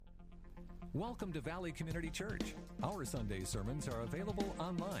Welcome to Valley Community Church. Our Sunday sermons are available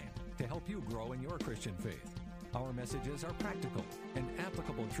online to help you grow in your Christian faith. Our messages are practical and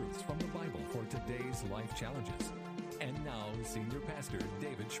applicable truths from the Bible for today's life challenges. And now, Senior Pastor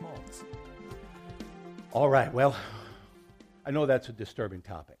David Schmaltz. All right, well, I know that's a disturbing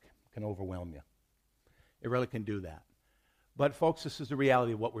topic. It can overwhelm you. It really can do that. But folks, this is the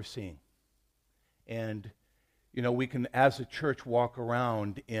reality of what we're seeing. And, you know, we can, as a church, walk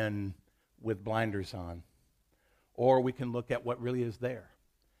around with blinders on. Or we can look at what really is there.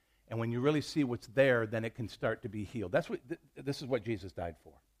 And when you really see what's there, then it can start to be healed. This is what Jesus died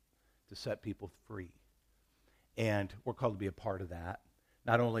for, to set people free. And we're called to be a part of that,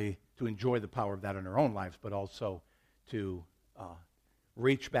 not only to enjoy the power of that in our own lives, but also to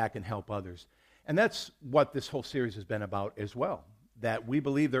reach back and help others. And that's what this whole series has been about as well, that we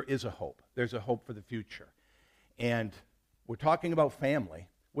believe there is a hope. There's a hope for the future. And we're talking about family,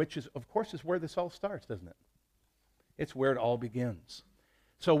 which is, of course, is where this all starts, doesn't it? It's where it all begins.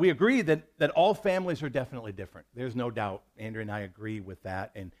 So we agree that all families are definitely different. There's no doubt. Andrew and I agree with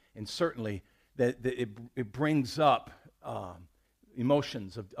that. And certainly that it brings up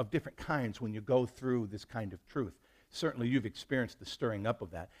emotions of different kinds when you go through this kind of truth. Certainly you've experienced the stirring up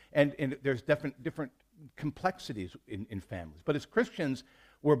of that. And there's different complexities in families. But as Christians,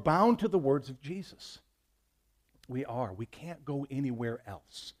 we're bound to the words of Jesus. We are. We can't go anywhere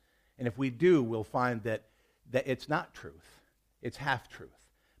else. And if we do, we'll find that it's not truth. It's half-truth.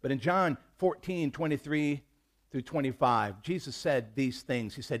 But in John 14:23 through 25, Jesus said these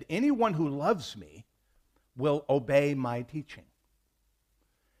things. He said, anyone who loves me will obey my teaching.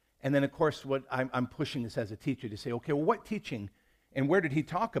 And then, of course, what I'm pushing this as a teacher to say, okay, well, what teaching and where did he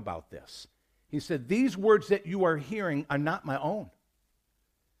talk about this? He said, these words that you are hearing are not my own.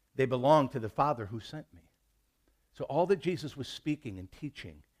 They belong to the Father who sent me. So all that Jesus was speaking and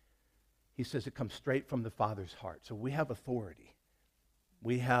teaching, he says it comes straight from the Father's heart. So we have authority.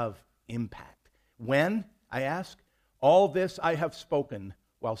 We have impact. When, I ask, all this I have spoken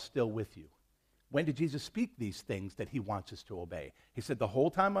while still with you. When did Jesus speak these things that he wants us to obey? He said, the whole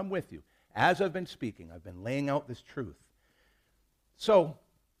time I'm with you, as I've been speaking, I've been laying out this truth. So,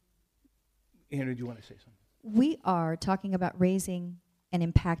 Andrew, do you want to say something? We are talking about raising and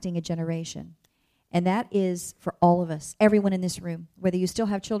impacting a generation. And that is for all of us, everyone in this room, whether you still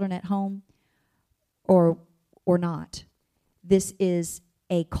have children at home or not. This is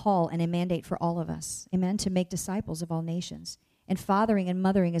a call and a mandate for all of us, amen, to make disciples of all nations. And fathering and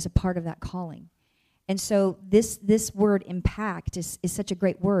mothering is a part of that calling. And so this word impact is such a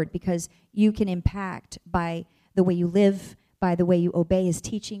great word because you can impact by the way you live, by the way you obey his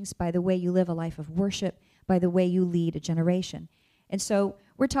teachings, by the way you live a life of worship, by the way you lead a generation. And so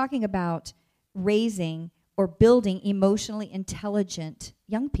we're talking about raising or building emotionally intelligent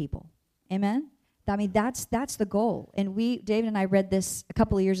young people. Amen? I mean, that's the goal. And David and I read this a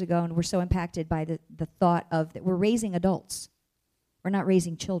couple of years ago, and we're so impacted by the thought of that we're raising adults. We're not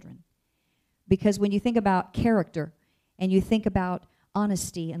raising children. Because when you think about character and you think about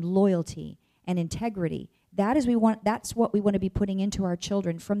honesty and loyalty and integrity, that's what we want to be putting into our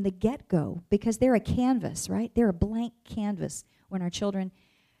children from the get-go, because they're a canvas, right? They're a blank canvas when our children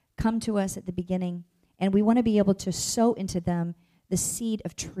come to us at the beginning, and we want to be able to sow into them the seed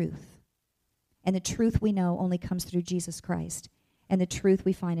of truth. And the truth we know only comes through Jesus Christ, and the truth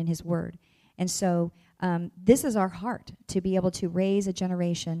we find in his word. And so this is our heart, to be able to raise a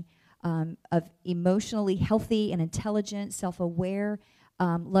generation of emotionally healthy and intelligent, self-aware,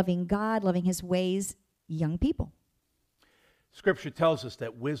 loving God, loving his ways, young people. Scripture tells us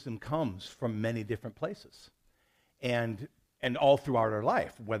that wisdom comes from many different places. And all throughout our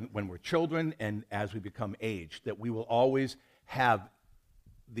life, when we're children and as we become aged, that we will always have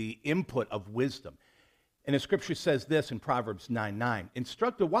the input of wisdom. And the Scripture says this in Proverbs 9:9,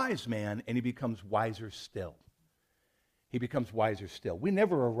 instruct a wise man and he becomes wiser still. He becomes wiser still. We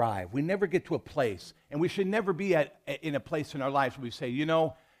never arrive. We never get to a place, and we should never be in a place in our lives where we say, you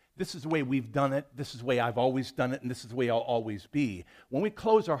know, this is the way we've done it, this is the way I've always done it, and this is the way I'll always be. When we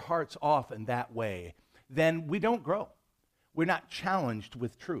close our hearts off in that way, then we don't grow. We're not challenged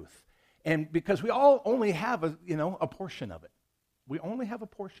with truth. And because we all only have a portion of it. We only have a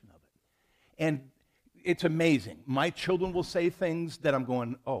portion of it. And it's amazing. My children will say things that I'm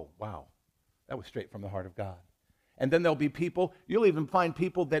going, oh, wow, that was straight from the heart of God. And then there'll be people, you'll even find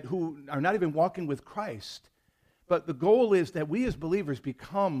people who are not even walking with Christ. But the goal is that we as believers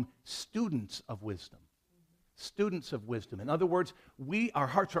become students of wisdom. Students of wisdom. In other words, our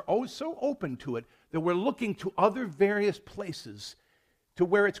hearts are always so open to it that we're looking to other various places to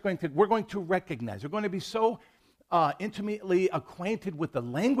where we're going to recognize. We're going to be so intimately acquainted with the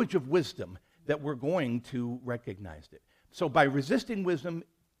language of wisdom that we're going to recognize it. So by resisting wisdom,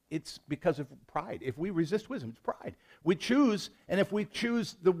 it's because of pride. If we resist wisdom, it's pride. We choose, and if we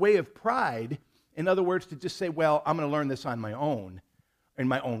choose the way of pride, in other words, to just say, well, I'm going to learn this on my own, in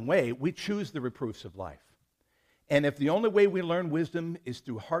my own way, we choose the reproofs of life. And if the only way we learn wisdom is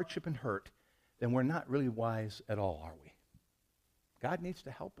through hardship and hurt, then we're not really wise at all, are we? God needs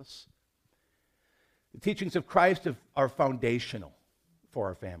to help us. The teachings of Christ are foundational for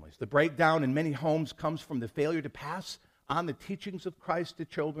our families. The breakdown in many homes comes from the failure to pass on the teachings of Christ to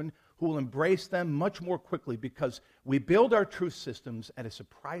children who will embrace them much more quickly because we build our truth systems at a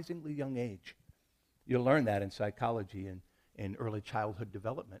surprisingly young age. You'll learn that in psychology and in early childhood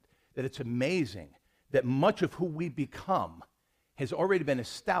development, that it's amazing that much of who we become has already been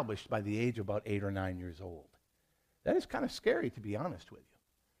established by the age of about 8 or 9 years old. That is kind of scary, to be honest with you.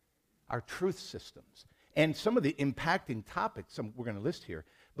 Our truth systems. And some of the impacting topics we're going to list here,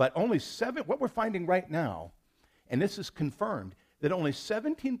 but only what we're finding right now, and this is confirmed, that only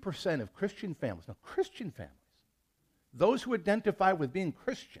 17% of Christian families, those who identify with being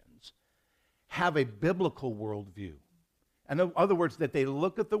Christians, have a biblical worldview. In other words, that they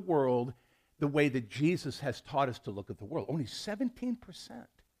look at the world the way that Jesus has taught us to look at the world. Only 17%.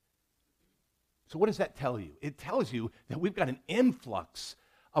 So what does that tell you? It tells you that we've got an influx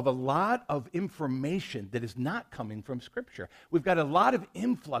of a lot of information that is not coming from Scripture. We've got a lot of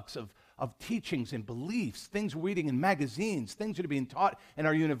influx of teachings and beliefs, things we're reading in magazines, things that are being taught in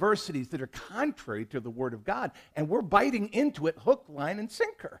our universities that are contrary to the Word of God, and we're biting into it hook, line, and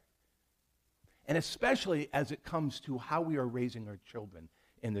sinker. And especially as it comes to how we are raising our children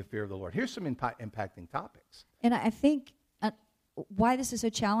in the fear of the Lord. Here's some impacting topics. And I think why this is so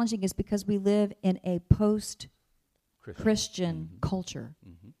challenging is because we live in a post-Christian culture.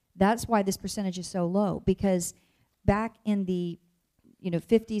 Mm-hmm. That's why this percentage is so low, because back in the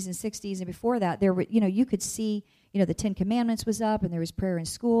 50s and 60s and before that, there were, you could see, the Ten Commandments was up, and there was prayer in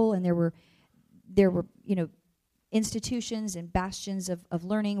school, and there were institutions and bastions of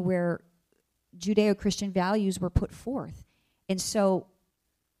learning where Judeo-Christian values were put forth. And so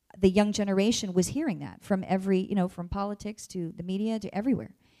the young generation was hearing that from from politics to the media to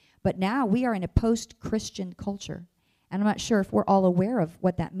everywhere. But now we are in a post-Christian culture. And I'm not sure if we're all aware of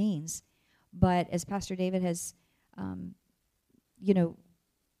what that means. But as Pastor David has,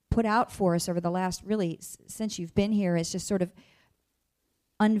 put out for us over the last, really, since you've been here, it's just sort of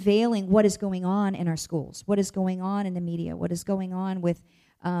unveiling what is going on in our schools, what is going on in the media, what is going on with,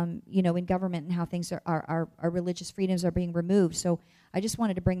 in government, and how things our religious freedoms are being removed. So I just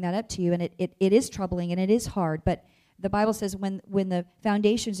wanted to bring that up to you. And it is troubling and it is hard. But the Bible says when the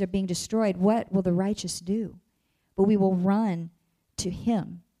foundations are being destroyed, what will the righteous do? But we will run to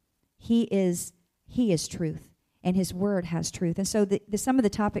Him. He is truth, and His Word has truth. And so some of the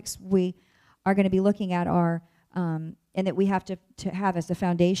topics we are going to be looking at are, and that we have to have as the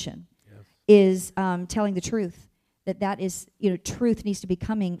foundation, is telling the truth. That is, truth needs to be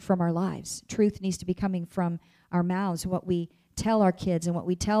coming from our lives. Truth needs to be coming from our mouths. What we tell our kids and what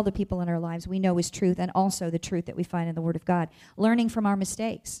we tell the people in our lives, we know is truth, and also the truth that we find in the Word of God. Learning from our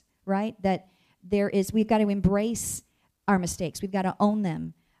mistakes, right? That we've got to embrace our mistakes. We've got to own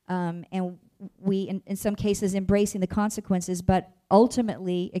them. And we, in some cases, embracing the consequences, but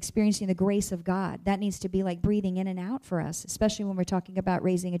ultimately experiencing the grace of God. That needs to be like breathing in and out for us, especially when we're talking about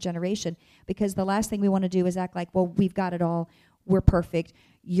raising a generation, because the last thing we want to do is act like, well, we've got it all. We're perfect.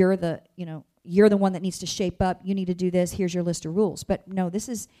 You're the one that needs to shape up. You need to do this. Here's your list of rules. But no, this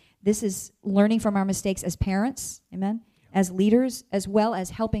is learning from our mistakes as parents, amen, as leaders, as well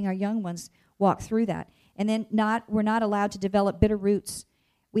as helping our young ones walk through that. And then we're not allowed to develop bitter roots.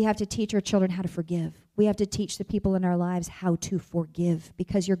 We have to teach our children how to forgive. We have to teach the people in our lives how to forgive,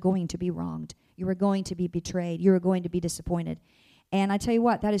 because you're going to be wronged. You are going to be betrayed. You are going to be disappointed. And I tell you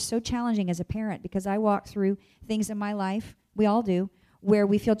what, that is so challenging as a parent, because I walk through things in my life, we all do, where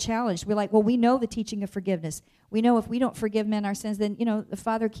we feel challenged. We're like, well, we know the teaching of forgiveness. We know if we don't forgive men our sins, then, the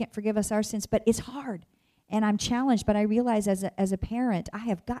Father can't forgive us our sins. But it's hard. And I'm challenged, but I realize as a parent, I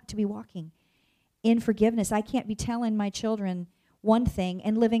have got to be walking in forgiveness. I can't be telling my children one thing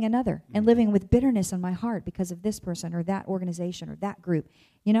and living another, and living with bitterness in my heart because of this person or that organization or that group,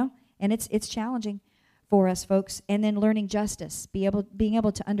 and it's challenging for us, folks. And then learning justice, being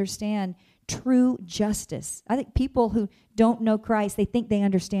able to understand true justice. I think people who don't know Christ, they think they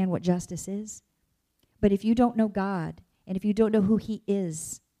understand what justice is. But if you don't know God, and if you don't know who He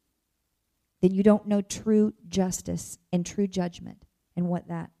is, then you don't know true justice and true judgment and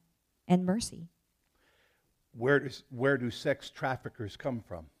mercy. Where do sex traffickers come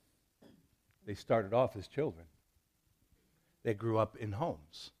from? They started off as children. that grew up in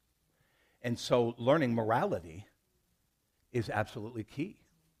homes. And so learning morality is absolutely key.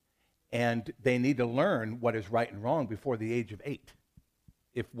 And they need to learn what is right and wrong before the age of 8,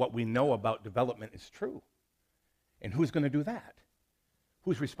 if what we know about development is true. And who's going to do that?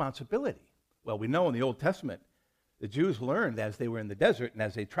 Whose responsibility? Well, we know in the Old Testament, the Jews learned as they were in the desert and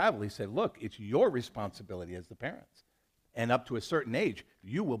as they traveled, he said, look, it's your responsibility as the parents. And up to a certain age,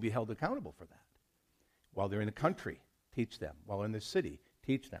 you will be held accountable for that. While they're in the country, teach them. While they're in the city,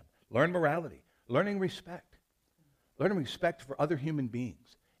 teach them. Learn morality. Learning respect. Learning respect for other human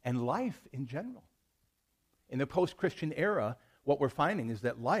beings and life in general. In the post-Christian era, what we're finding is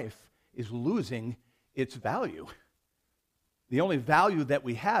that life is losing its value. The only value that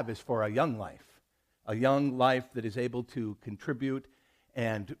we have is for a young life that is able to contribute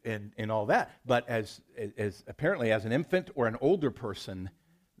and all that. But as apparently as an infant or an older person,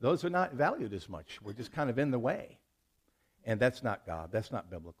 those are not valued as much. We're just kind of in the way. And that's not God. That's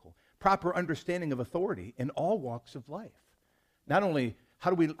not biblical. Proper understanding of authority in all walks of life. Not only how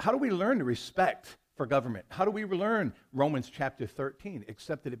do we learn to respect for government? How do we learn Romans chapter 13?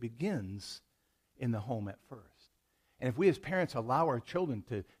 Except that it begins in the home at first. And if we as parents allow our children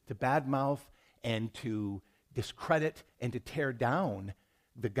to badmouth and to discredit and to tear down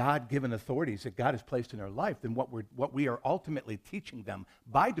the God-given authorities that God has placed in our life, then what we are ultimately teaching them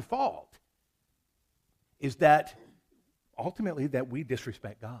by default is that ultimately that we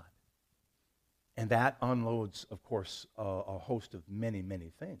disrespect God. And that unloads, of course, a host of many,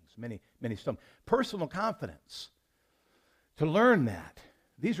 many things, many stuff. Personal confidence. To learn that,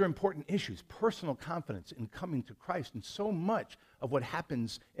 these are important issues. Personal confidence in coming to Christ. And so much of what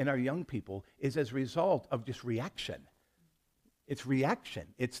happens in our young people is as a result of just reaction. It's reaction.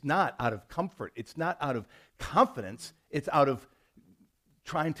 It's not out of comfort. It's not out of confidence. It's out of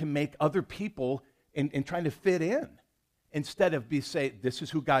trying to make other people and trying to fit in. Instead of say, this is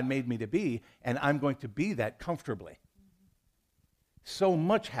who God made me to be, and I'm going to be that comfortably. So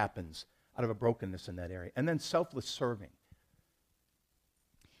much happens out of a brokenness in that area. And then selfless serving.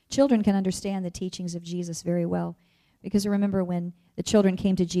 Children can understand the teachings of Jesus very well. Because remember when the children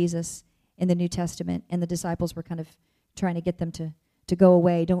came to Jesus in the New Testament, and the disciples were kind of trying to get them to go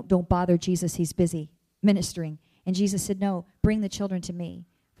away. Don't bother Jesus, he's busy ministering. And Jesus said, no, bring the children to me,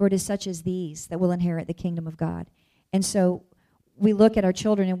 for it is such as these that will inherit the kingdom of God. And so we look at our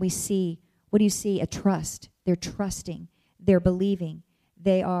children and we see, what do you see? A trust. They're trusting. They're believing.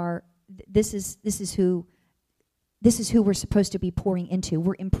 They are, this is who we're supposed to be pouring into.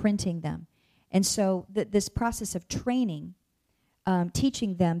 We're imprinting them. And so this process of training,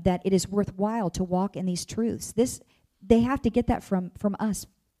 teaching them that it is worthwhile to walk in these truths. They have to get that from us,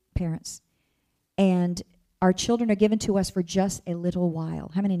 parents. And our children are given to us for just a little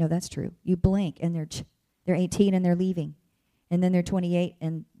while. How many know that's true? You blink and they're 18 and they're leaving. And then they're 28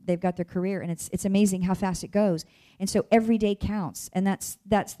 and they've got their career. And it's amazing how fast it goes. And so every day counts. And that's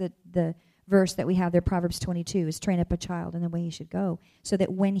the verse that we have there, Proverbs 22, is train up a child in the way he should go, so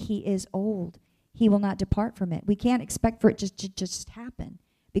that when he is old, he will not depart from it. We can't expect for it to just happen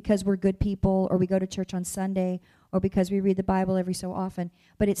because we're good people or we go to church on Sunday or because we read the Bible every so often.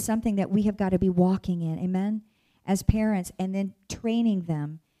 But it's something that we have got to be walking in, amen, as parents, and then training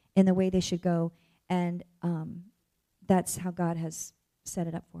them in the way they should go. And that's how God has set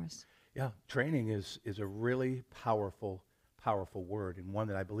it up for us. Yeah, training is a really powerful word, and one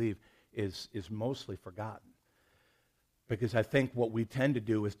that I believe is mostly forgotten. Because I think what we tend to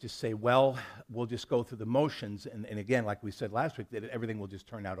do is just say, well, we'll just go through the motions, and again, like we said last week, that everything will just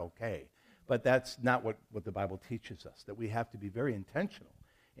turn out okay. But that's not what the Bible teaches us, that we have to be very intentional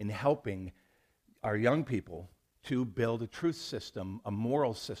in helping our young people to build a truth system, a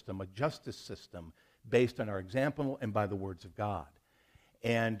moral system, a justice system based on our example and by the words of God.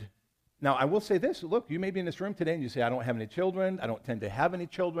 And now, I will say this. Look, you may be in this room today and you say, I don't have any children. I don't tend to have any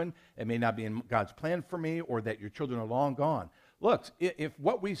children. It may not be in God's plan for me, or that your children are long gone. Look, if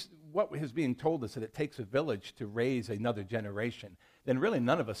what is being told us that it takes a village to raise another generation, then really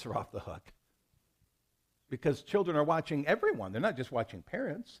none of us are off the hook. Because children are watching everyone. They're not just watching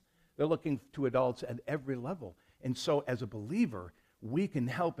parents. They're looking to adults at every level. And so as a believer, we can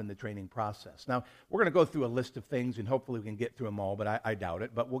help in the training process. Now, we're going to go through a list of things, and hopefully we can get through them all, but I doubt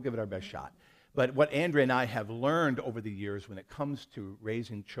it, but we'll give it our best shot. But what Andrea and I have learned over the years when it comes to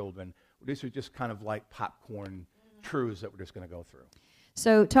raising children, these are just kind of like popcorn truths that we're just going to go through.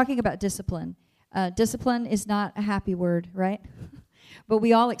 So talking about discipline. Discipline is not a happy word, right? But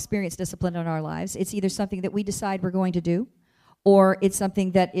we all experience discipline in our lives. It's either something that we decide we're going to do, or it's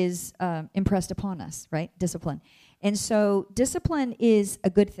something that is impressed upon us, right? Discipline. And so discipline is a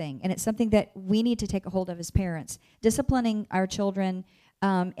good thing, and it's something that we need to take a hold of as parents. Disciplining our children,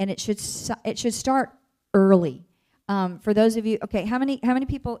 and it should start early. For those of you, okay, how many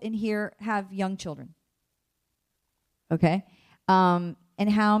people in here have young children? Okay, and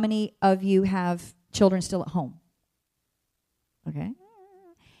how many of you have children still at home? Okay,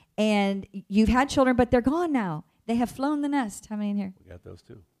 and you've had children, but they're gone now. They have flown the nest. How many in here? We got those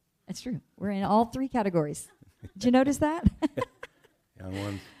too. That's true. We're in all three categories. Did you notice that? Young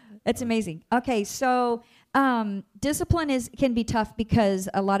ones. That's amazing. Okay, so discipline can be tough because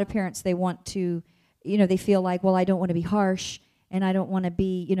a lot of parents, they want to, they feel like, well, I don't want to be harsh and I don't want to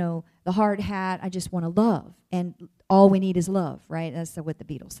be, the hard hat. I just want to love. And all we need is love, right? That's what the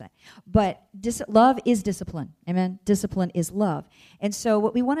Beatles say. But love is discipline. Amen? Discipline is love. And so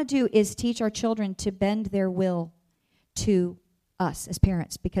what we want to do is teach our children to bend their will to us as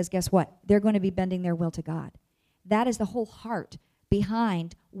parents, because guess what? They're going to be bending their will to God. That is the whole heart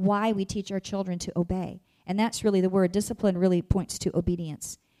behind why we teach our children to obey. And that's really the word. Discipline really points to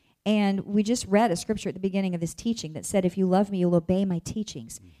obedience. And we just read a scripture at the beginning of this teaching that said, if you love me, you'll obey my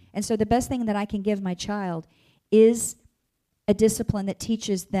teachings. Mm-hmm. And so the best thing that I can give my child is a discipline that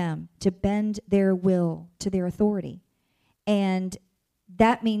teaches them to bend their will to their authority. And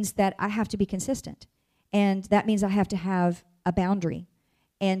that means that I have to be consistent. And that means I have to have a boundary.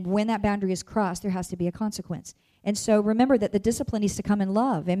 And when that boundary is crossed, there has to be a consequence. And so remember that the discipline needs to come in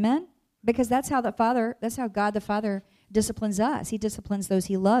love. Amen? Because that's how God the Father disciplines us. He disciplines those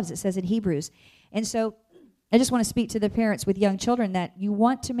he loves, it says in Hebrews. And so I just want to speak to the parents with young children that you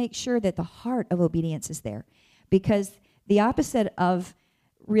want to make sure that the heart of obedience is there. Because the opposite of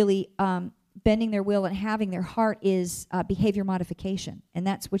really bending their will and having their heart is behavior modification. And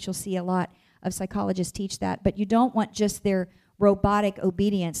that's what you'll see a lot of psychologists teach that. But you don't want just their robotic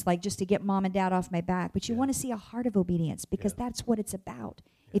obedience, like just to get mom and dad off my back. But you want to see a heart of obedience, because that's what it's about.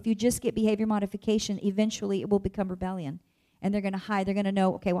 If you just get behavior modification, eventually it will become rebellion. And they're going to hide. They're going to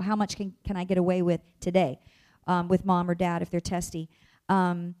know, okay, well, how much can I get away with today with mom or dad if they're testy?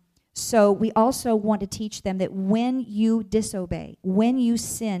 So we also want to teach them that when you disobey, when you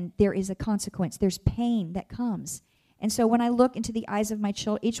sin, there is a consequence. There's pain that comes. And so when I look into the eyes of my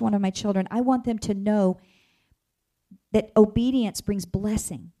each one of my children, I want them to know that obedience brings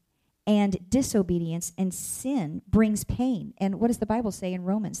blessing, and disobedience and sin brings pain. And what does the Bible say in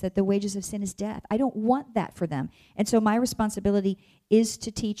Romans? That the wages of sin is death. I don't want that for them. And so my responsibility is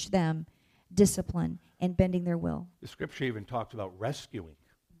to teach them discipline and bending their will. The scripture even talks about rescuing,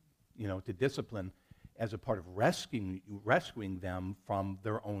 to discipline as a part of rescuing them from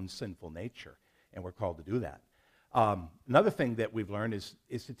their own sinful nature. And we're called to do that. Another thing that we've learned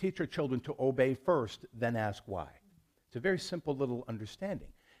is to teach our children to obey first, then ask why. It's a very simple little understanding.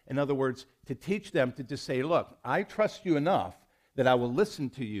 In other words, to teach them to just say, look, I trust you enough that I will listen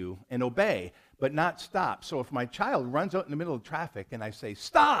to you and obey, but not stop. So if my child runs out in the middle of traffic and I say,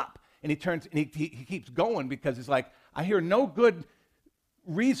 stop, and he turns and he keeps going because it's like, I hear no good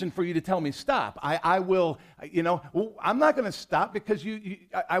reason for you to tell me stop. I will, I'm not going to stop because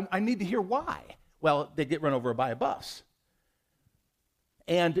I need to hear why. Well, they get run over by a bus.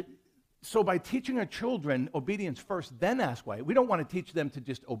 And so by teaching our children obedience first, then ask why, we don't want to teach them to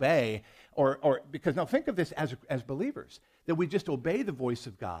just obey, or because now think of this as believers, that we just obey the voice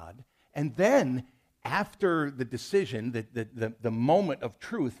of God, and then after the decision, the moment of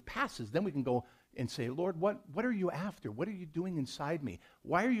truth passes, then we can go and say, Lord, what are you after? What are you doing inside me?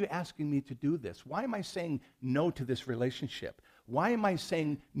 Why are you asking me to do this? Why am I saying no to this relationship? Why am I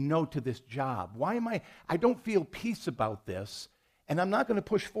saying no to this job? I don't feel peace about this. And I'm not going to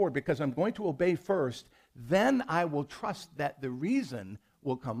push forward because I'm going to obey first. Then I will trust that the reason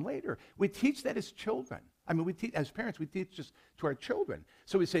will come later. We teach that as children. As parents, we teach this to our children.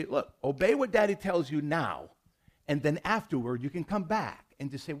 So we say, look, obey what Daddy tells you now. And then afterward, you can come back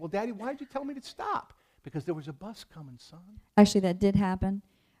and just say, well, Daddy, why did you tell me to stop? Because there was a bus coming, son. Actually, that did happen.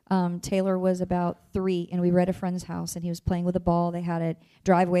 Taylor was about 3, and we were at a friend's house, and he was playing with a ball. They had a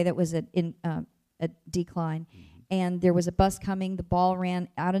driveway that was in a decline. Mm-hmm. And there was a bus coming. The ball ran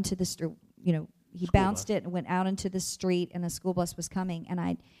out into the street. He bounced it and went out into the street, and a school bus was coming. And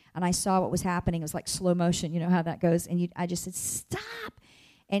I saw what was happening. It was like slow motion. You know how that goes. And I just said, stop.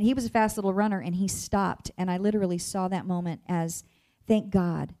 And he was a fast little runner, and he stopped. And I literally saw that moment as, thank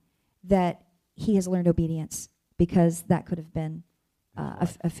God that he has learned obedience, because that could have been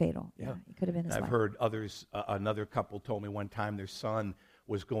a fatal. Yeah, it could have been his life. I've heard others. Another couple told me one time their son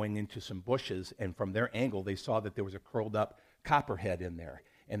was going into some bushes, and from their angle, they saw that there was a curled up copperhead in there.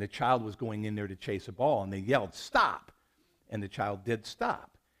 And the child was going in there to chase a ball, and they yelled, stop. And the child did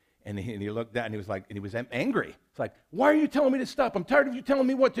stop. And he looked down, and he was angry. It's like, why are you telling me to stop? I'm tired of you telling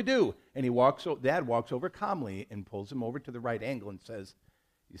me what to do. And Dad walks over calmly and pulls him over to the right angle and says,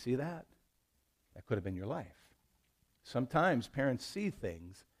 you see that? That could have been your life. Sometimes parents see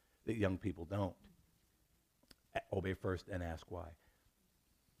things that young people don't. Obey first and ask why.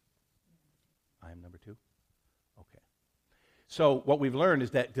 I am number 2? Okay. So what we've learned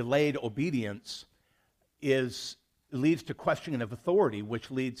is that delayed obedience leads to questioning of authority,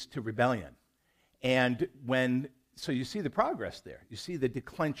 which leads to rebellion. And so you see the progress there. You see the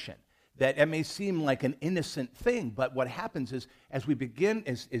declension. That it may seem like an innocent thing, but what happens is as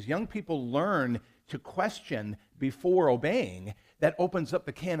young people learn to question before obeying, that opens up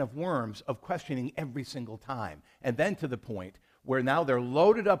the can of worms of questioning every single time. And then to the point where now they're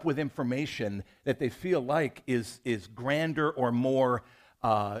loaded up with information that they feel like is grander or more,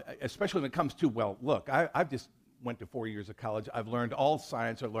 especially when it comes to, well, look, I've just went to 4 years of college. I've learned all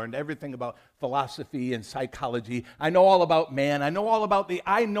science. I've learned everything about philosophy and psychology. I know all about man. I know all about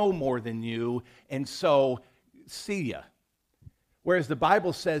I know more than you. And so, see ya. Whereas the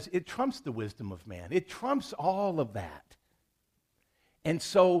Bible says it trumps the wisdom of man. It trumps all of that. And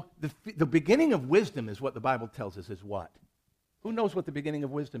so the beginning of wisdom is what the Bible tells us is what? Who knows what the beginning of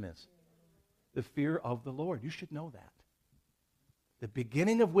wisdom is? The fear of the Lord. You should know that. The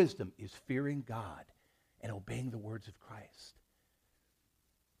beginning of wisdom is fearing God and obeying the words of Christ.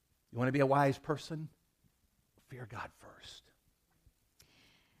 You want to be a wise person? Fear God first.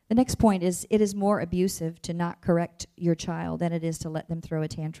 The next point is it is more abusive to not correct your child than it is to let them throw a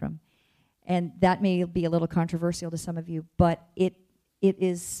tantrum. And that may be a little controversial to some of you, but it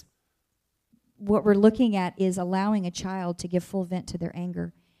is what we're looking at is allowing a child to give full vent to their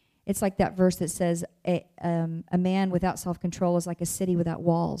anger. It's like that verse that says a man without self-control is like a city without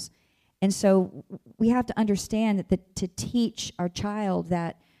walls. And so we have to understand that to teach our child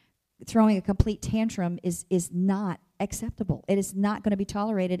that throwing a complete tantrum is not acceptable. It is not going to be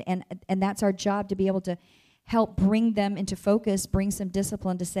tolerated, and that's our job, to be able to help bring them into focus, bring some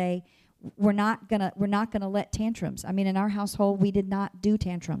discipline to say we're not gonna let tantrums. I mean, in our household, we did not do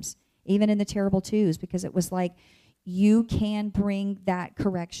tantrums, even in the terrible twos, because it was like you can bring that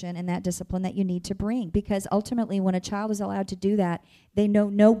correction and that discipline that you need to bring, because ultimately when a child is allowed to do that, they know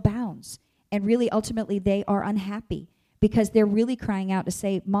no bounds, and really ultimately they are unhappy because they're really crying out to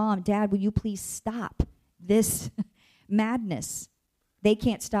say, Mom, Dad, will you please stop this madness? They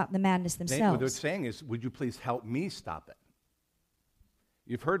can't stop the madness themselves. What they're saying is, would you please help me stop it?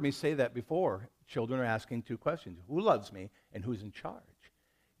 You've heard me say that before. Children are asking 2 questions. Who loves me and who's in charge?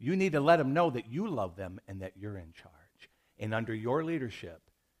 You need to let them know that you love them and that you're in charge. And under your leadership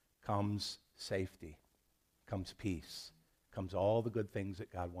comes safety, comes peace, comes all the good things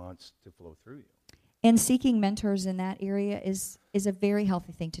that God wants to flow through you. And seeking mentors in that area is a very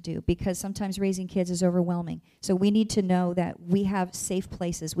healthy thing to do, because sometimes raising kids is overwhelming. So we need to know that we have safe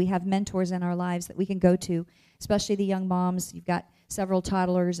places. We have mentors in our lives that we can go to, especially the young moms. You've got several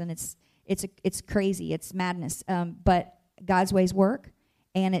toddlers, and it's crazy. It's madness. But God's ways work,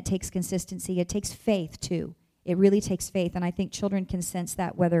 and it takes consistency. It takes faith, too. It really takes faith, and I think children can sense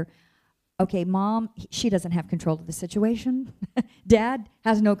that, whether, okay, Mom, she doesn't have control of the situation. Dad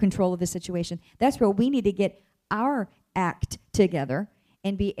has no control of the situation. That's where we need to get our act together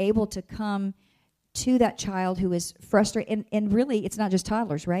and be able to come to that child who is frustrated. And really, it's not just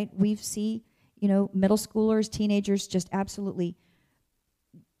toddlers, right? We see, middle schoolers, teenagers just absolutely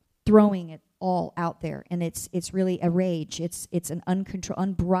throwing it all out there. And it's really a rage. It's an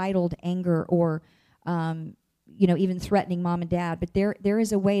unbridled anger, or even threatening Mom and Dad. But there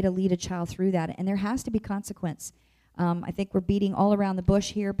is a way to lead a child through that, and there has to be consequence. I think we're beating all around the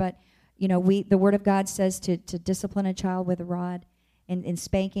bush here, but the Word of God says to discipline a child with a rod and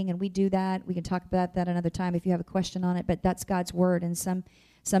spanking, and we do that. We can talk about that another time if you have a question on it, but that's God's Word, and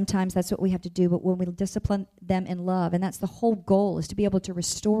sometimes that's what we have to do. But when we discipline them in love, and that's the whole goal, is to be able to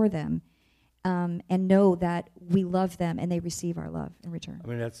restore them and know that we love them and they receive our love in return. I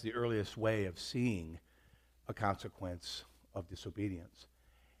mean, that's the earliest way of seeing a consequence of disobedience.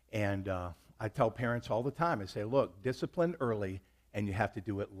 And I tell parents all the time, I say, look, discipline early, and you have to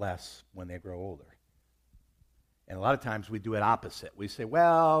do it less when they grow older. And a lot of times we do it opposite. We say,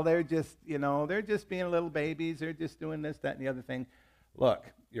 well, they're just being little babies. They're just doing this, that, and the other thing. Look,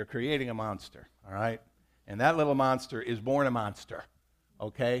 you're creating a monster, all right? And that little monster is born a monster,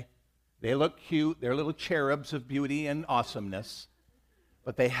 okay? They look cute. They're little cherubs of beauty and awesomeness,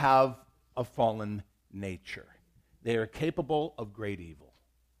 but they have a fallen nature. They are capable of great evil.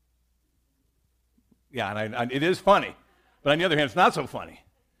 Yeah, and it is funny. But on the other hand, it's not so funny.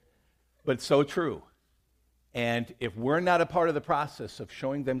 But it's so true. And if we're not a part of the process of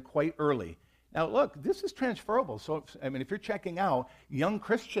showing them quite early, now look, this is transferable. So, if you're checking out young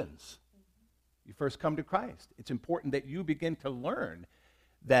Christians, you first come to Christ, it's important that you begin to learn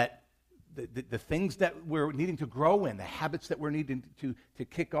that the things that we're needing to grow in, the habits that we're needing to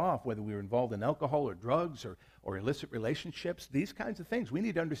kick off, whether we were involved in alcohol or drugs or illicit relationships, these kinds of things, we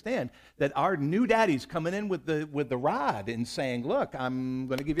need to understand that our new daddy's coming in with the rod and saying, look, I'm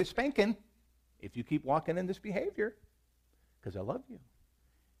going to give you a spanking if you keep walking in this behavior because I love you.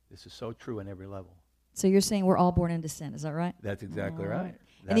 This is so true in every level. So you're saying we're all born into sin, is that right? That's exactly right.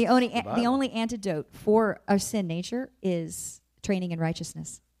 And the only antidote for our sin nature is training in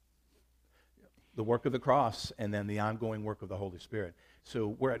righteousness. The work of the cross and then the ongoing work of the Holy Spirit.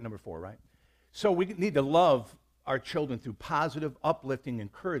 So we're at number 4, right? So we need to love our children through positive, uplifting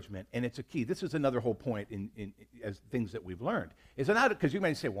encouragement, and it's a key. This is another whole point in as things that we've learned. Is it not, because you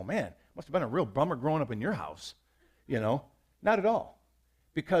may say, well, man, must have been a real bummer growing up in your house. Not at all.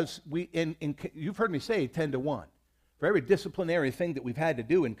 Because you've heard me say 10 to 1. For every disciplinary thing that we've had to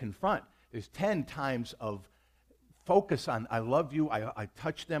do and confront, there's 10 times of focus on, I love you, I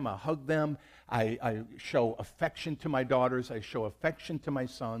touch them, I hug them, I show affection to my daughters, I show affection to my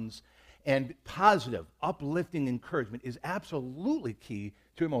sons, and positive, uplifting encouragement is absolutely key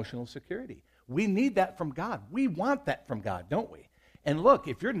to emotional security. We need that from God. We want that from God, don't we? And look,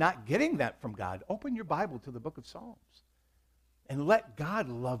 if you're not getting that from God, open your Bible to the book of Psalms and let God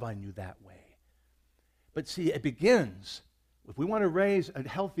love on you that way. But see, it begins, if we want to raise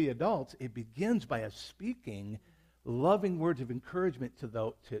healthy adults, it begins by us speaking loving words of encouragement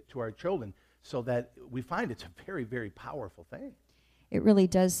to our children, so that we find it's a very, very powerful thing. It really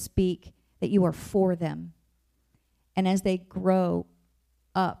does speak that you are for them. And as they grow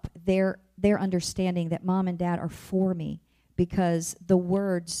up, they're understanding that mom and dad are for me, because the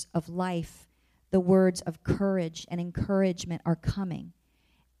words of life, the words of courage and encouragement are coming.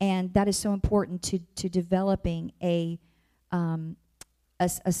 And that is so important to developing a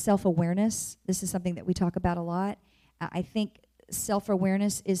self-awareness. This is something that we talk about a lot. I think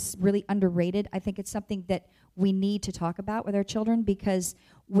self-awareness is really underrated. I think it's something that we need to talk about with our children, because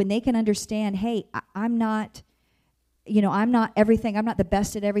when they can understand, hey, I'm not everything, I'm not the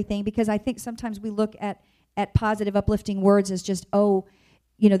best at everything, because I think sometimes we look at positive, uplifting words as just,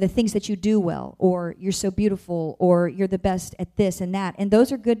 the things that you do well, or you're so beautiful, or you're the best at this and that. And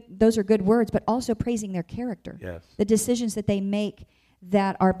those are good words, but also praising their character. Yes. The decisions that they make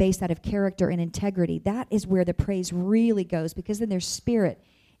that are based out of character and integrity, that is where the praise really goes, because then their spirit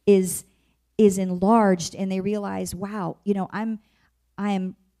is enlarged, and they realize, wow, I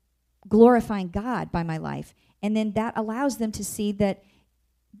am glorifying God by my life. And then that allows them to see that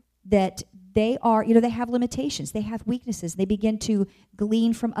they are, they have limitations, they have weaknesses. They begin to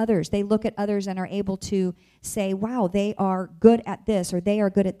glean from others. They look at others and are able to say, wow, they are good at this, or they are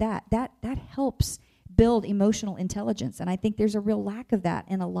good at that. That helps build emotional intelligence. And I think there's a real lack of that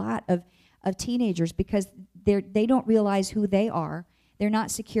in a lot of teenagers, because they don't realize who they are. They're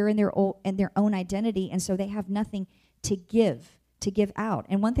not secure in their own identity, and so they have nothing to give out.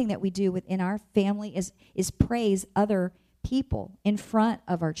 And one thing that we do within our family is praise other people in front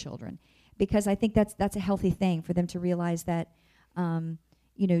of our children, because I think that's a healthy thing for them to realize that,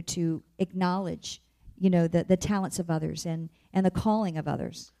 to acknowledge, the talents of others and the calling of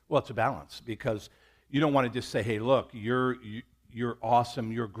others. Well, it's a balance, because you don't want to just say, hey, look, you're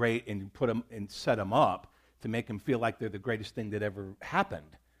awesome, you're great, and you put them and set them up to make them feel like they're the greatest thing that ever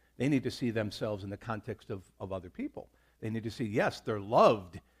happened. They need to see themselves in the context of other people. They need to see, yes, they're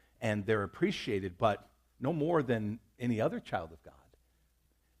loved and they're appreciated, but no more than any other child of God.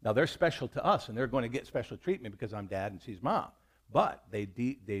 Now, they're special to us, and they're going to get special treatment because I'm dad and she's mom. But they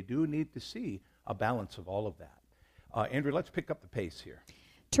do need to see a balance of all of that. Andrew, let's pick up the pace here.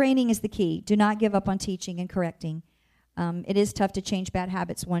 Training is the key. Do not give up on teaching and correcting. It is tough to change bad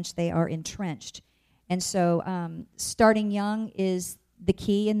habits once they are entrenched. And so starting young is the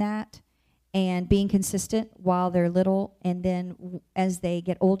key in that, and being consistent while they're little, and then as they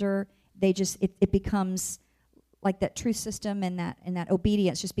get older, it becomes like that truth system, and that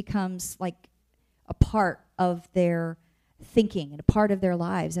obedience just becomes like a part of their thinking and a part of their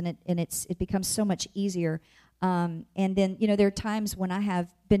lives, and it becomes so much easier. And then there are times when I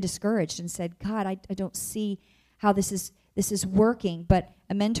have been discouraged and said, God, I don't see how this is working. But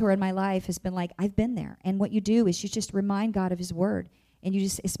a mentor in my life has been like, I've been there. And what you do is you just remind God of His Word, and you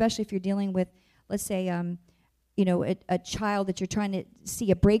just, especially if you're dealing with, let's say, a child that you're trying to see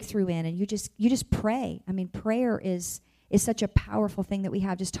a breakthrough in, and you just pray. I mean, prayer is such a powerful thing that we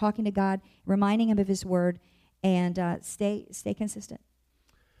have. Just talking to God, reminding Him of His Word, and stay consistent.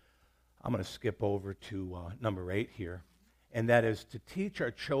 I'm going to skip over to number 8 here, and that is to teach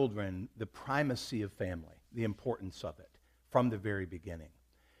our children the primacy of family, the importance of it from the very beginning.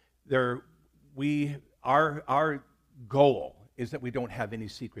 Our goal is that we don't have any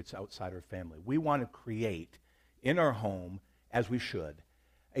secrets outside our family. We want to create in our home, as we should,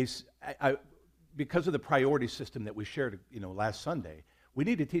 because of the priority system that we shared last Sunday, we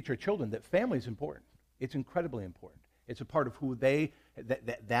need to teach our children that family is important. It's incredibly important. It's a part of who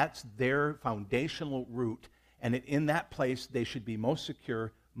that's their foundational root, and in that place they should be most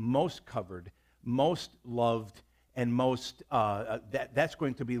secure, most covered, most loved, and most that's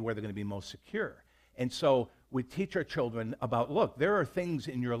going to be where they're going to be most secure. And so we teach our children about, look, there are things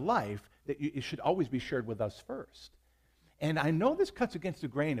in your life that it should always be shared with us first. And I know this cuts against the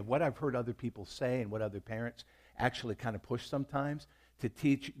grain of what I've heard other people say and what other parents actually kind of push sometimes to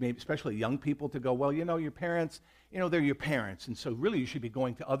teach, maybe especially young people, to go, well, your parents, they're your parents, and so really you should be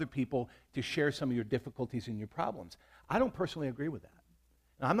going to other people to share some of your difficulties and your problems. I don't personally agree with that.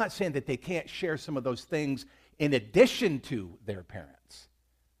 Now, I'm not saying that they can't share some of those things in addition to their parents,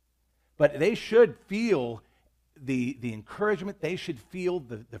 but they should feel the encouragement, they should feel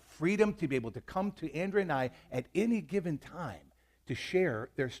the freedom to be able to come to Andrea and I at any given time to share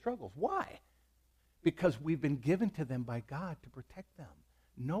their struggles. Why? Because we've been given to them by God to protect them.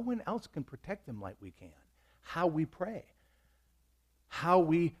 No one else can protect them like we can. How we pray, how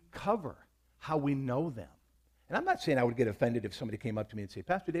we cover, how we know them. And I'm not saying I would get offended if somebody came up to me and say,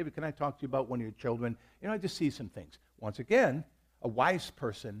 Pastor David, can I talk to you about one of your children? I just see some things. Once again, a wise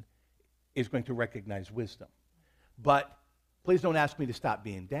person is going to recognize wisdom. But please don't ask me to stop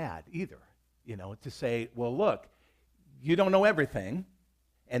being dad either, to say, well, look, you don't know everything,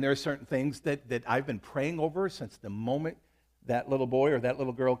 and there are certain things that I've been praying over since the moment that little boy or that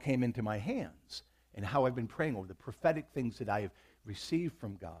little girl came into my hands, and how I've been praying over the prophetic things that I have received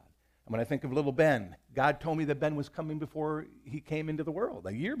from God. And when I think of little Ben, God told me that Ben was coming before he came into the world,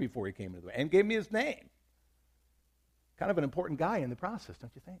 a year before he came into the world, and gave me his name. Kind of an important guy in the process,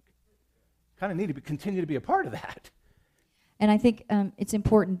 don't you think? Kind of need to continue to be a part of that. And I think it's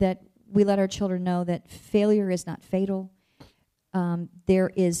important that we let our children know that failure is not fatal.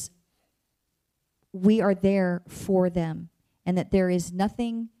 We are there for them, and that there is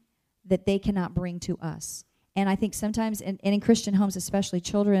nothing that they cannot bring to us. And I think sometimes, and in Christian homes especially,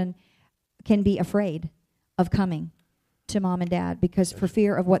 children can be afraid of coming to mom and dad because for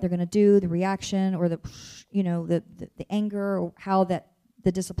fear of what they're going to do, the reaction, or the anger, or how that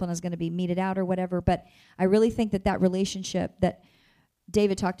the discipline is going to be meted out or whatever. But I really think that relationship that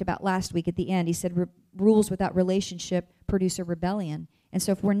David talked about last week at the end, he said rules without relationship produce a rebellion. And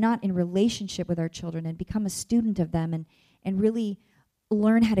so if we're not in relationship with our children and become a student of them and really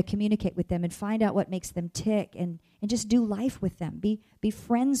learn how to communicate with them and find out what makes them tick and just do life with them, be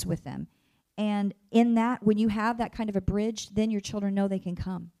friends with them. And in that, when you have that kind of a bridge, then your children know they can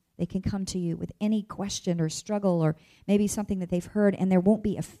come. They can come to you with any question or struggle or maybe something that they've heard, and there won't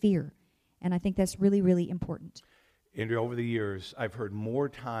be a fear. And I think that's really, really important. Andrea, over the years, I've heard more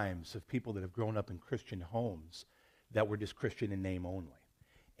times of people that have grown up in Christian homes that were just Christian in name only.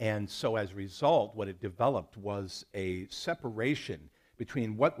 And so as a result, what it developed was a separation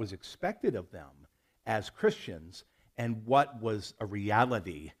between what was expected of them as Christians and what was a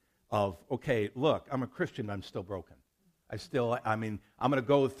reality of, okay, look, I'm a Christian, but I'm still broken. I'm going to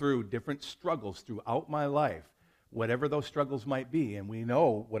go through different struggles throughout my life, whatever those struggles might be, and we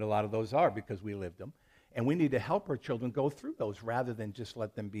know what a lot of those are because we lived them. And we need to help our children go through those rather than just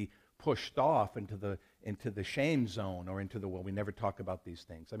let them be pushed off into the shame zone or into the, well, we never talk about these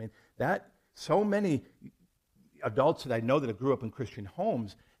things. So many adults that I know that grew up in Christian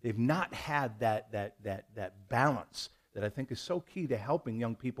homes, they've not had that balance that I think is so key to helping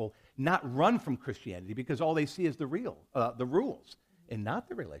young people not run from Christianity because all they see is the rules and not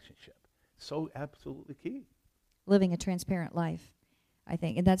the relationship. So absolutely key. Living a transparent life, I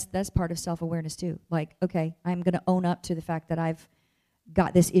think, and that's part of self-awareness too. Like, okay, I'm going to own up to the fact that I've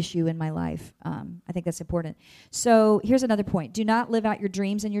got this issue in my life. I think that's important. So here's another point. Do not live out your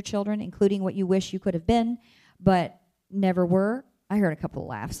dreams in your children, including what you wish you could have been, but never were. I heard a couple of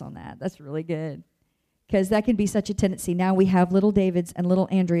laughs on that. That's really good. Because that can be such a tendency. Now we have little Davids and little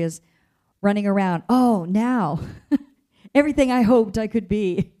Andreas running around. Oh, now everything I hoped I could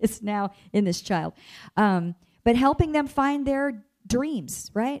be is now in this child. But helping them find their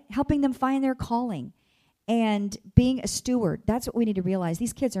dreams, right? Helping them find their calling and being a steward. That's what we need to realize.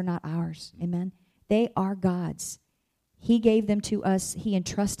 These kids are not ours. Amen. They are God's. He gave them to us. He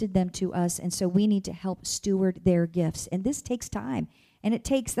entrusted them to us. And so we need to help steward their gifts. And this takes time. And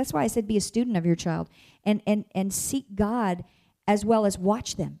that's why I said be a student of your child and seek God as well as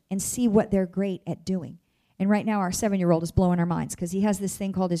watch them and see what they're great at doing. And right now, our 7-year-old is blowing our minds because he has this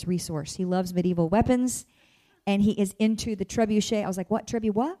thing called his resource. He loves medieval weapons, and he is into the trebuchet. I was like, what?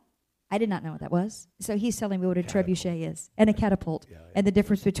 What? I did not know what that was. So he's telling me what a trebuchet is and a catapult and the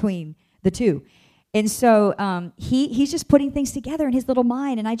difference between the two. And so he's just putting things together in his little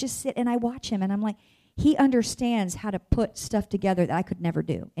mind, and I just sit and I watch him, and I'm like, he understands how to put stuff together that I could never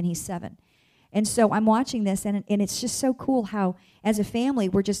do, and he's 7. And so I'm watching this, and it's just so cool how, as a family,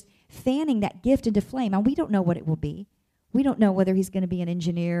 we're just fanning that gift into flame. And we don't know what it will be. We don't know whether he's going to be an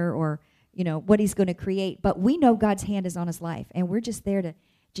engineer or, what he's going to create. But we know God's hand is on his life, and we're just there to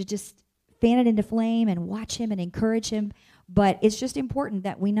just fan it into flame and watch him and encourage him. But it's just important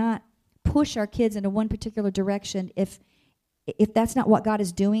that we not push our kids into one particular direction. If that's not what God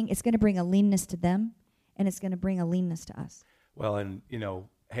is doing, it's going to bring a leanness to them, and it's going to bring a leanness to us. Well, and,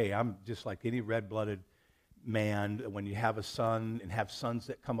 hey, I'm just like any red-blooded man. When you have a son and have sons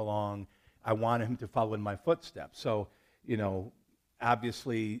that come along, I want him to follow in my footsteps. So,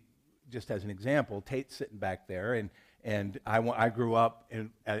 obviously, just as an example, Tate's sitting back there, and I grew up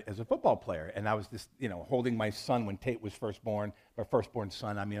as a football player, and I was just, holding my son when Tate was my firstborn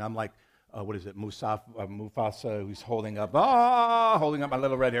son. I mean, I'm like, Mufasa, who's holding up my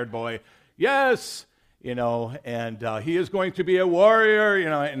little red-haired boy. Yes! And he is going to be a warrior,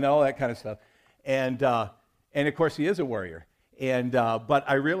 and all that kind of stuff. And of course, he is a warrior. But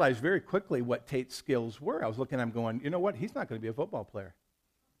I realized very quickly what Tate's skills were. I was looking at him going, you know what? He's not going to be a football player.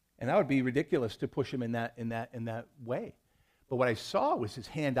 And that would be ridiculous to push him in that way. But what I saw was his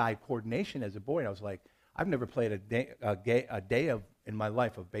hand-eye coordination as a boy. And I was like, I've never played a day in my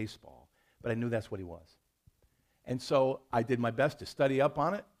life of baseball, but I knew that's what he was. And so I did my best to study up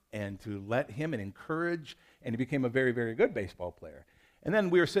on it and to let him and encourage, and he became a very, very good baseball player. And then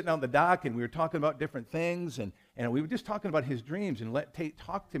we were sitting out on the dock, and we were talking about different things, and we were just talking about his dreams, and let Tate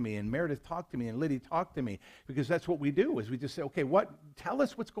talk to me, and Meredith talk to me, and Liddy talk to me, because that's what we do, is we just say, okay, tell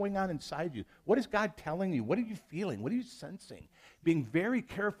us what's going on inside you. What is God telling you? What are you feeling? What are you sensing? Being very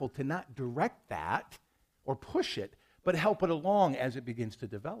careful to not direct that or push it, but help it along as it begins to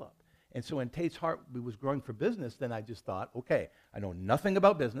develop. And so when Tate's heart was growing for business, then I just thought, okay, I know nothing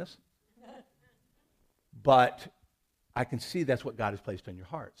about business, but I can see that's what God has placed on your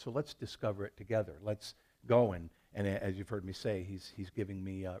heart. So let's discover it together. Let's go, and as you've heard me say, he's giving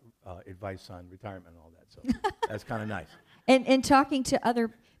me advice on retirement and all that. So that's kind of nice. And talking to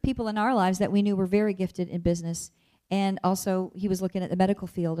other people in our lives that we knew were very gifted in business, and also he was looking at the medical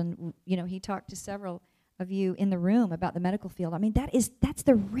field, and he talked to several of you in the room about the medical field. I mean, that's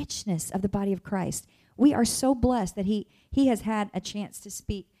the richness of the body of Christ. We are so blessed that he has had a chance to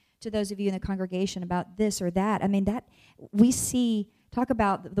speak to those of you in the congregation about this or that. I mean, that we see, talk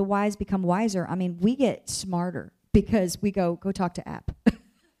about the wise become wiser. I mean, we get smarter because we go talk to App.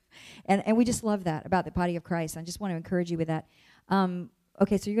 and we just love that about the body of Christ. I just want to encourage you with that.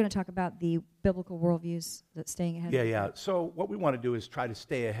 Okay, so you're going to talk about the biblical worldviews, that staying ahead. Yeah. So what we want to do is try to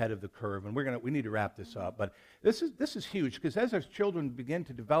stay ahead of the curve, and we need to wrap this up. But this is huge, because as our children begin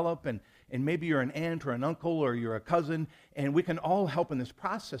to develop, and maybe you're an aunt or an uncle or you're a cousin, and we can all help in this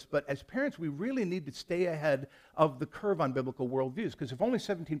process. But as parents, we really need to stay ahead of the curve on biblical worldviews, because if only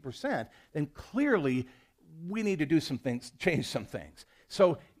 17%, then clearly we need to do some things, change some things.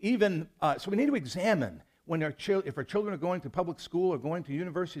 So we need to examine if our children are going to public school or going to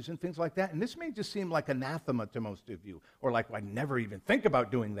universities and things like that. And this may just seem like anathema to most of you, or like, I never even think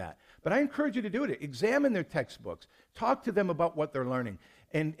about doing that. But I encourage you to do it. Examine their textbooks. Talk to them about what they're learning,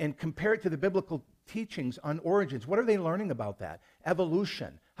 and compare it to the biblical teachings on origins. What are they learning about that?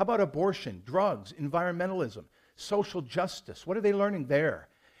 Evolution. How about abortion, drugs, environmentalism, social justice? What are they learning there?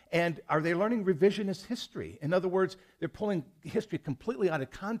 And are they learning revisionist history? In other words, they're pulling history completely out of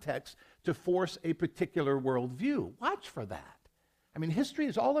context to force a particular worldview. Watch for that. I mean, history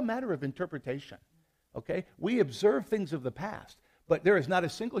is all a matter of interpretation, okay? We observe things of the past, but there is not a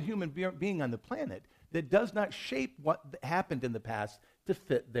single human being on the planet that does not shape what happened in the past to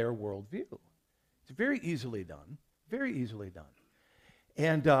fit their worldview. It's very easily done, very easily done.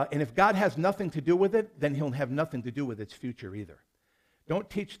 And if God has nothing to do with it, then he'll have nothing to do with its future either. Don't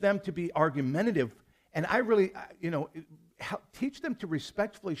teach them to be argumentative, and teach them to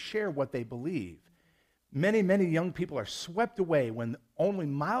respectfully share what they believe. Many, many young people are swept away when only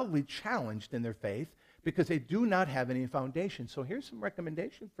mildly challenged in their faith because they do not have any foundation. So here's some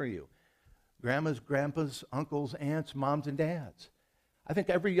recommendation for you. Grandmas, grandpas, uncles, aunts, moms, and dads. I think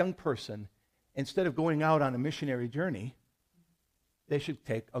every young person, instead of going out on a missionary journey, they should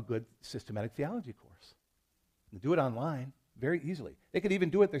take a good systematic theology course. And do it online very easily. They could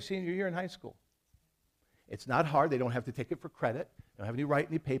even do it their senior year in high school. It's not hard. They don't have to take it for credit. They don't have to write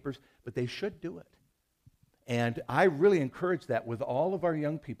any papers, but they should do it. And I really encourage that with all of our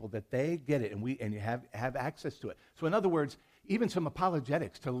young people, that they get it and you have access to it. So in other words, even some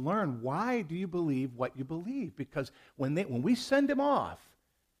apologetics to learn, why do you believe what you believe? Because when we send them off,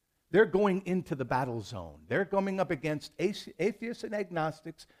 they're going into the battle zone. They're coming up against atheists and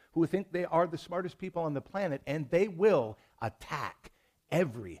agnostics who think they are the smartest people on the planet, and they will attack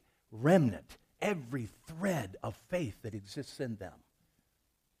every remnant, every thread of faith that exists in them.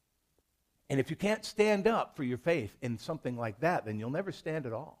 And if you can't stand up for your faith in something like that, then you'll never stand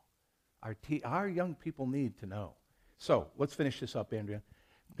at all. Our young people need to know. So let's finish this up, Andrea.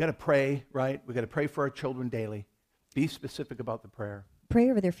 We've got to pray, right? We've got to pray for our children daily. Be specific about the prayer. Pray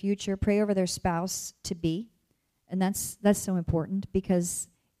over their future. Pray over their spouse to be. And that's so important, because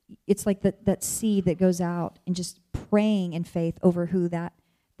it's like that seed that goes out, and just praying in faith over who that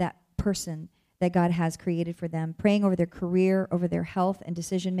person that God has created for them. Praying over their career, over their health and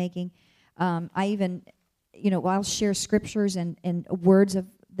decision making. I even, I'll share scriptures and words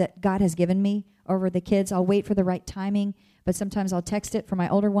that God has given me over the kids. I'll wait for the right timing, but sometimes I'll text it for my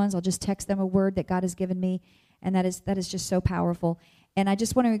older ones. I'll just text them a word that God has given me, and that is just so powerful. And I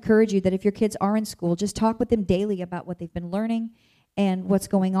just want to encourage you that if your kids are in school, just talk with them daily about what they've been learning and what's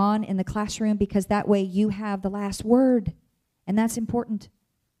going on in the classroom, because that way you have the last word, and that's important.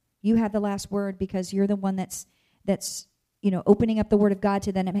 You have the last word, because you're the one that's opening up the Word of God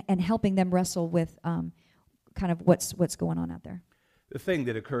to them and helping them wrestle with kind of what's going on out there. The thing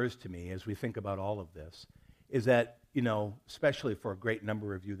that occurs to me as we think about all of this is that, especially for a great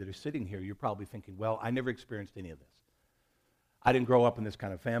number of you that are sitting here, you're probably thinking, well, I never experienced any of this. I didn't grow up in this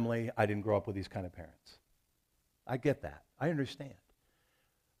kind of family. I didn't grow up with these kind of parents. I get that. I understand.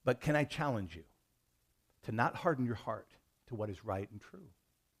 But can I challenge you to not harden your heart to what is right and true?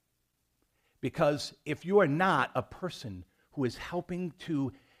 Because if you are not a person who is helping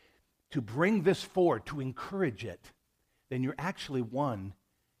to bring this forward, to encourage it, then you're actually one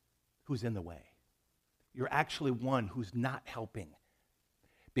who's in the way. You're actually one who's not helping.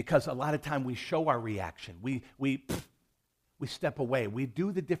 Because a lot of time we show our reaction. We step away. We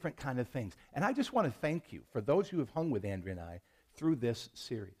do the different kind of things. And I just want to thank you for those who have hung with Andrea and I through this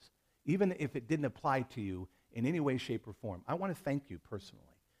series. Even if it didn't apply to you in any way, shape, or form, I want to thank you personally.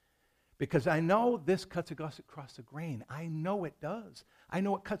 Because I know this cuts across the grain. I know it does. I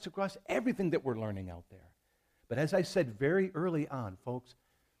know it cuts across everything that we're learning out there. But as I said very early on, folks,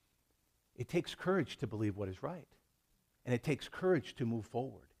 it takes courage to believe what is right. And it takes courage to move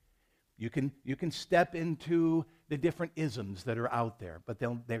forward. You can step into the different isms that are out there, but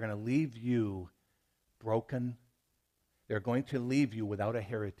they're going to leave you broken. They're going to leave you without a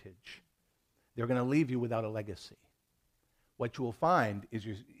heritage. They're going to leave you without a legacy. What you will find is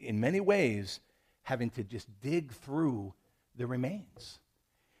you're, in many ways, having to just dig through the remains.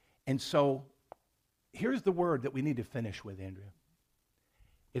 And so, here's the word that we need to finish with, Andrea.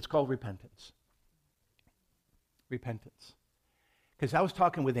 It's called repentance. Repentance. Because I was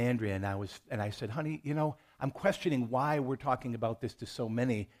talking with Andrea, and I said, honey, I'm questioning why we're talking about this to so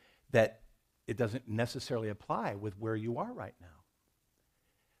many that it doesn't necessarily apply with where you are right now.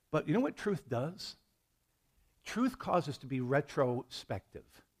 But you know what truth does? Truth causes us to be retrospective,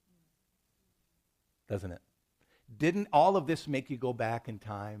 doesn't it? Didn't all of this make you go back in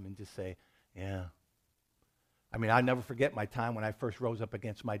time and just say, yeah. I mean, I'll never forget my time when I first rose up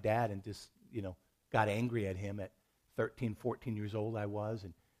against my dad and just, got angry at him at 13, 14 years old I was,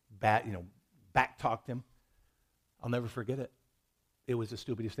 and back-talked him. I'll never forget it. It was the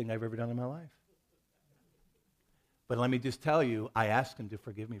stupidest thing I've ever done in my life. But let me just tell you, I asked him to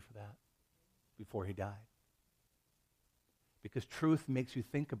forgive me for that before he died. Because truth makes you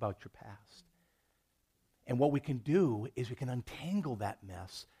think about your past. And what we can do is we can untangle that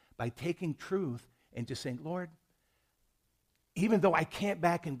mess by taking truth and just saying, Lord, even though I can't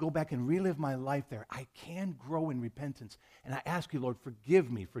go back and relive my life there, I can grow in repentance. And I ask you, Lord,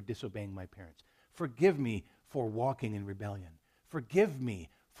 forgive me for disobeying my parents. Forgive me for walking in rebellion. Forgive me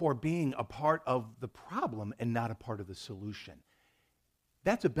for being a part of the problem and not a part of the solution.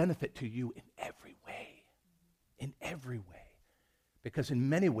 That's a benefit to you in every way. In every way. Because in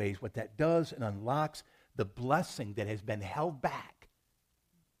many ways, what that does, it unlocks the blessing that has been held back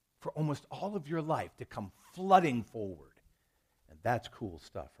for almost all of your life to come flooding forward. And that's cool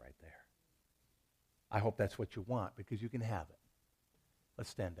stuff right there. I hope that's what you want, because you can have it.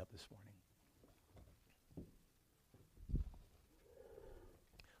 Let's stand up this morning.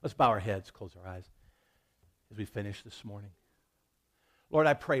 Let's bow our heads, close our eyes as we finish this morning. Lord,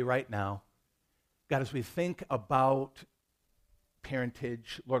 I pray right now, God, as we think about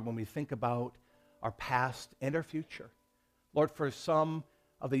parentage, Lord, when we think about our past, and our future. Lord, for some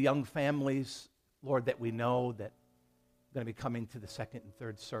of the young families, Lord, that we know that are going to be coming to the second and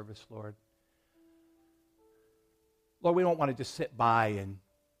third service, Lord. Lord, we don't want to just sit by and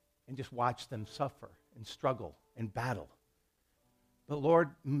just watch them suffer and struggle and battle. But Lord,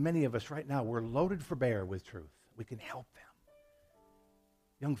 many of us right now, we're loaded for bear with truth. We can help them.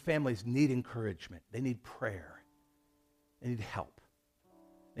 Young families need encouragement. They need prayer. They need help.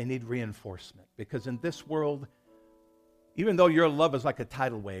 They need reinforcement. Because in this world, even though your love is like a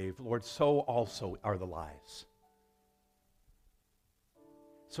tidal wave, Lord, so also are the lies.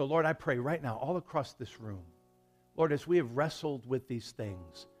 So, Lord, I pray right now, all across this room, Lord, as we have wrestled with these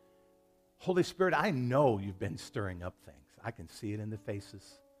things, Holy Spirit, I know you've been stirring up things. I can see it in the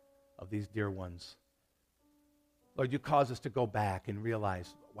faces of these dear ones. Lord, you cause us to go back and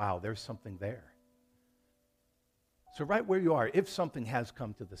realize, wow, there's something there. So right where you are, if something has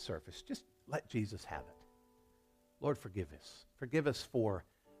come to the surface, just let Jesus have it. Lord, forgive us. Forgive us for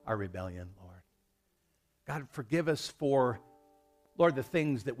our rebellion, Lord. God, forgive us for, Lord, the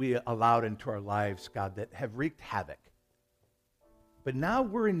things that we allowed into our lives, God, that have wreaked havoc. But now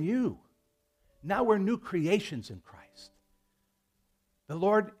we're in you. Now we're new creations in Christ. The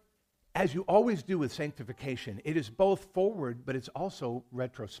Lord, as you always do with sanctification, it is both forward, but it's also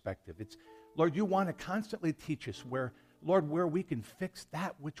retrospective. It's, Lord, you want to constantly teach us where, Lord, where we can fix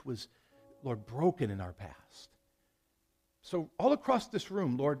that which was, Lord, broken in our past. So all across this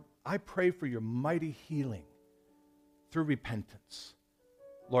room, Lord, I pray for your mighty healing through repentance.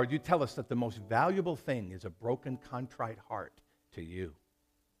 Lord, you tell us that the most valuable thing is a broken, contrite heart to you.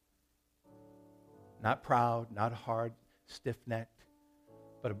 Not proud, not hard, stiff-necked,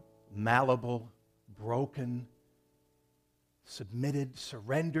 but a malleable, broken, submitted,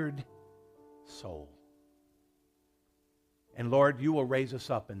 surrendered soul. And Lord, you will raise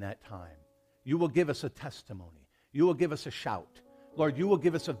us up in that time. You will give us a testimony. You will give us a shout. Lord, you will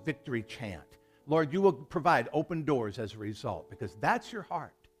give us a victory chant. Lord, you will provide open doors as a result, because that's your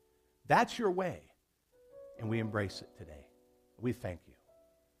heart. That's your way. And we embrace it today. We thank you.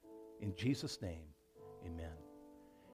 In Jesus' name, amen.